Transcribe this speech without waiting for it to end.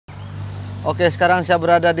Oke, sekarang saya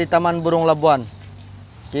berada di Taman Burung Labuan.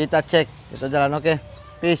 Kita cek, kita jalan. Oke,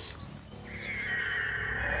 peace.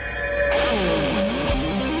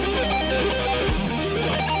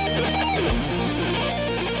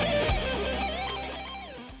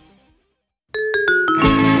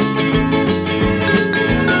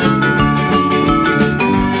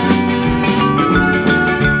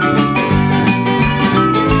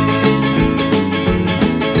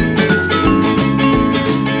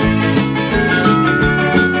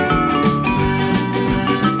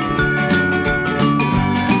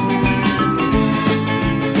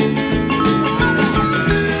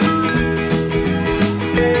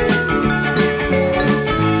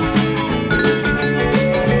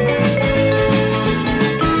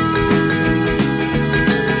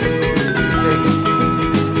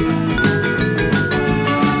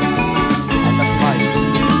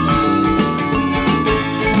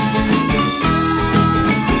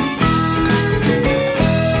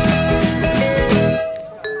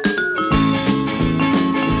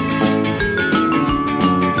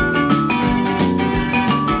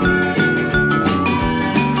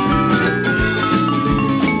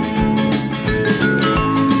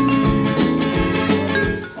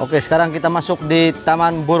 Oke, sekarang kita masuk di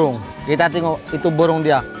Taman Burung. Kita tengok itu burung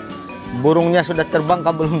dia. Burungnya sudah terbang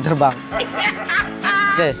kah belum terbang?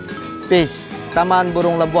 Oke, peace. Taman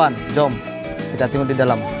Burung Labuan. Jom, kita tengok di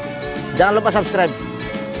dalam. Jangan lupa subscribe.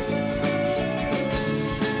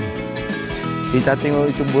 Kita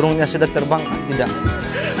tengok itu burungnya sudah terbang kah tidak?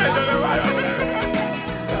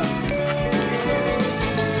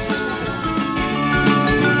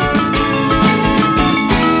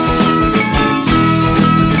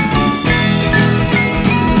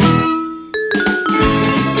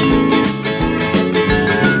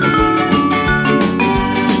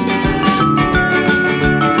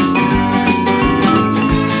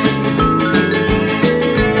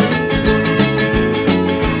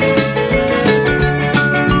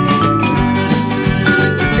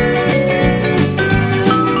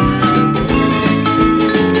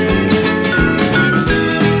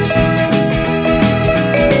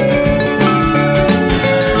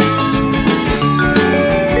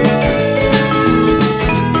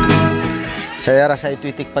 Saya rasa itu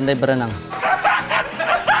itik pandai berenang.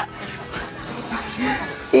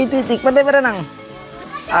 Itu itik pandai berenang.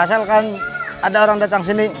 Asalkan ada orang datang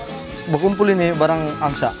sini, berkumpul ini barang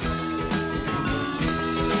angsa.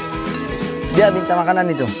 Dia minta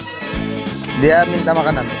makanan itu. Dia minta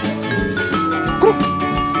makanan. Kruk.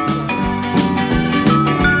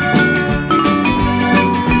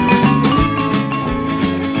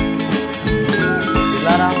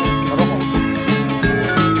 Dilarang merokok.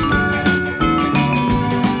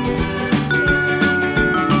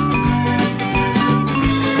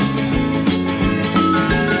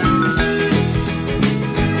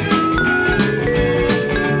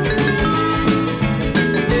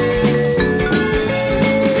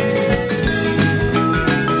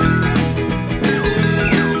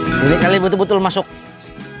 Ini kali betul-betul masuk.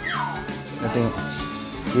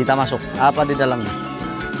 Kita masuk. Apa di dalamnya?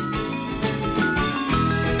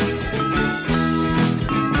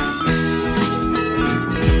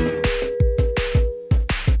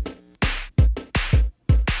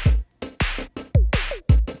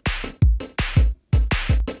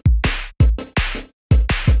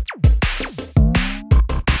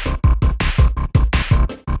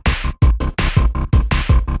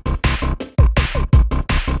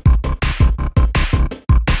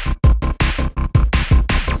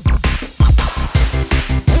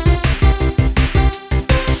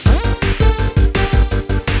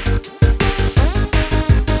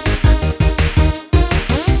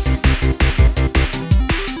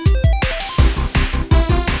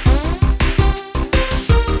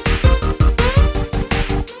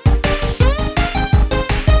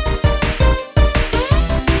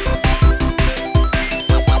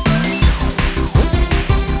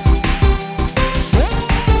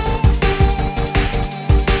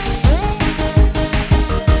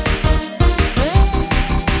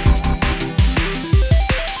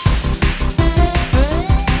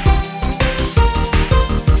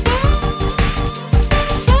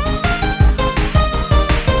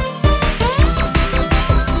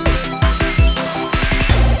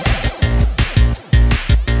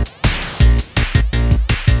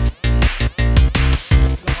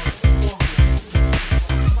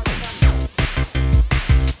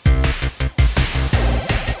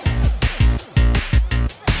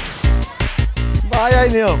 Bahaya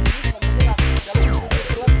ini om.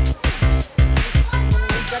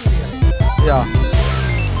 Ya.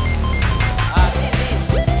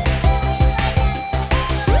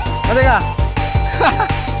 Ngerti nggak?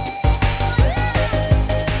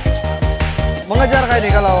 Mengejar kayak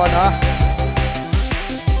ini kalau lawan, ah.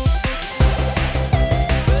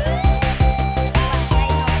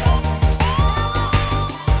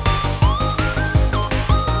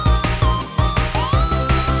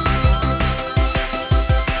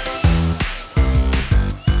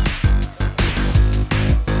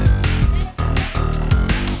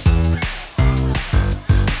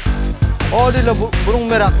 Oh, di burung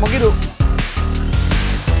merah, begitu.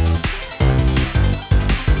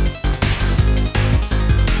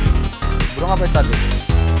 Burung apa itu tadi?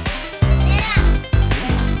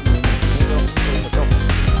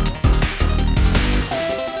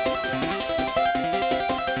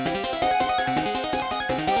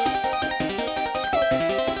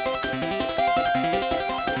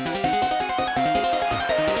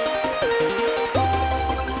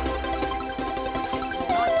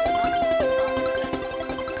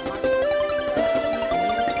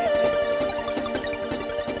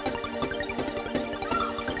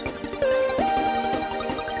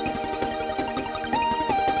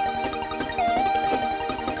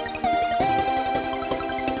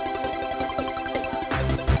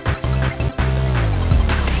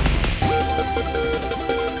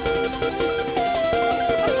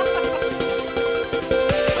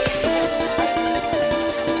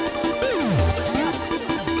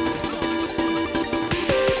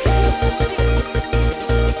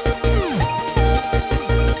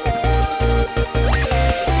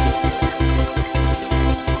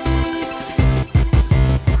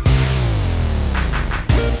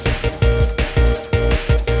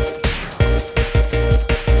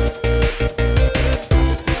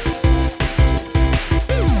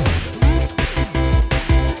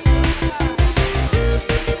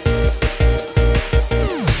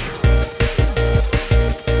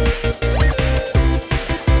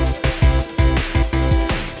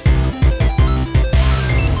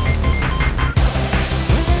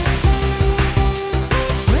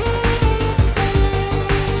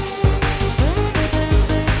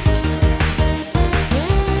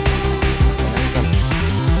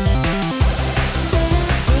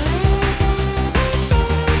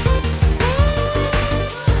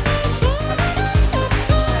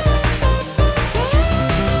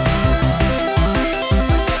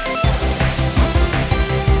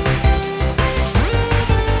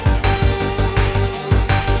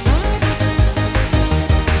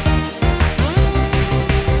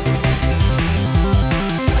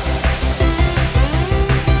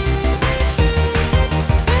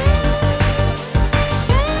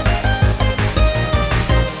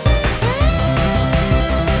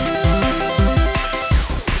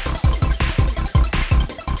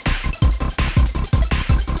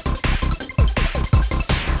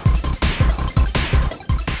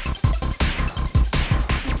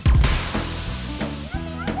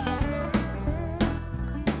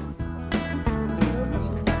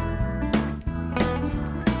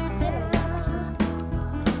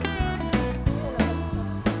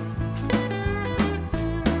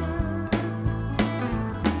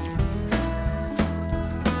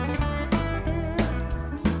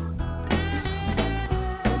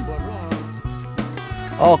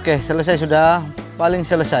 Oke, selesai sudah, paling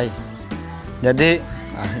selesai. Jadi,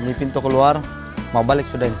 nah ini pintu keluar, mau balik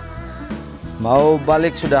sudah ini. Mau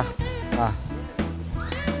balik sudah. Nah.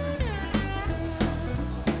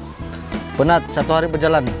 Penat, 1 hari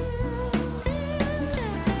berjalan.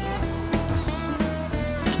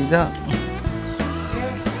 Sudah.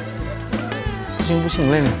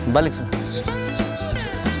 Pusing-pusing lain, balik sudah.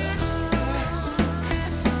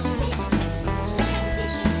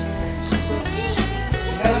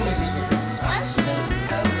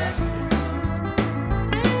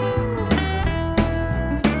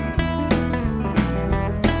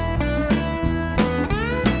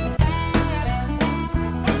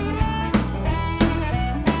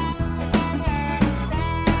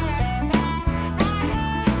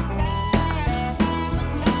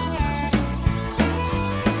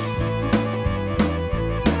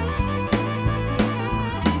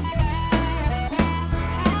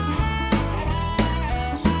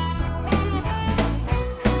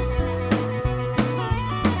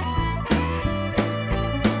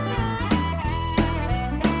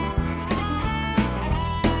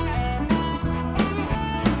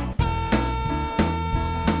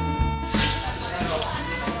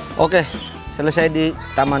 Oke, selesai di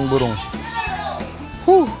Taman Burung.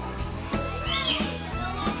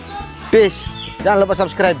 Peace. Jangan lupa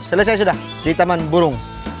subscribe. Selesai sudah di Taman Burung.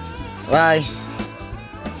 Bye.